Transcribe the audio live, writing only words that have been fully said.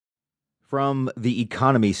From the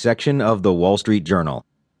economy section of the Wall Street Journal.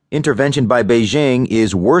 Intervention by Beijing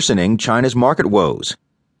is worsening China's market woes,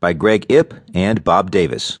 by Greg Ip and Bob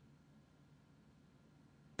Davis.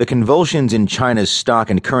 The convulsions in China's stock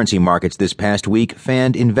and currency markets this past week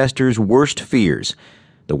fanned investors' worst fears.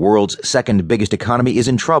 The world's second biggest economy is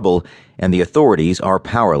in trouble, and the authorities are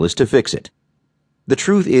powerless to fix it. The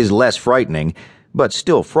truth is less frightening, but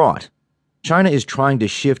still fraught. China is trying to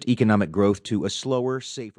shift economic growth to a slower, safer